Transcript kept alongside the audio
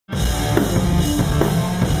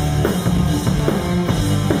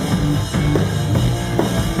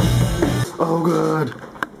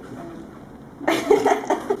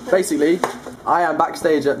Basically, I am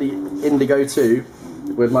backstage at the Indigo 2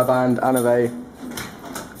 with my band Anave,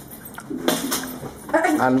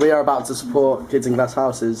 and we are about to support Kids in Glass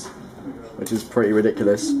Houses, which is pretty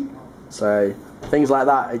ridiculous. So things like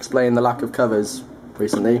that explain the lack of covers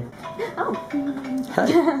recently. Oh.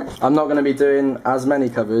 Hey. I'm not going to be doing as many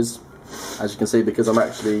covers, as you can see, because I'm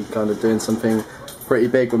actually kind of doing something pretty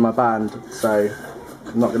big with my band, so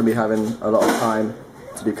I'm not going to be having a lot of time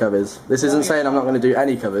to do covers. This isn't saying I'm not going to do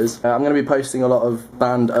any covers. I'm going to be posting a lot of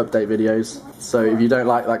band update videos, so if you don't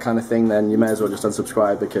like that kind of thing, then you may as well just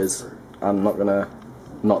unsubscribe, because I'm not going to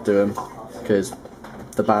not do them, because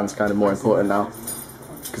the band's kind of more important now,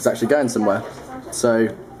 because it's actually going somewhere.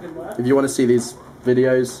 So if you want to see these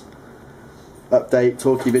videos, update,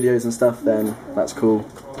 talky videos and stuff, then that's cool.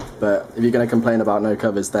 But if you're going to complain about no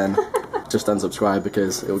covers, then just unsubscribe,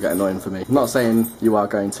 because it will get annoying for me. I'm not saying you are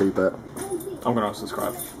going to, but I'm going to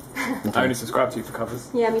unsubscribe. Okay. I only subscribe to you for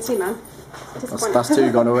covers. Yeah, me too, man. That's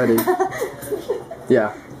 2 gone already.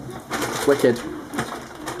 Yeah. Wicked.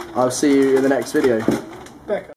 I'll see you in the next video. Becca.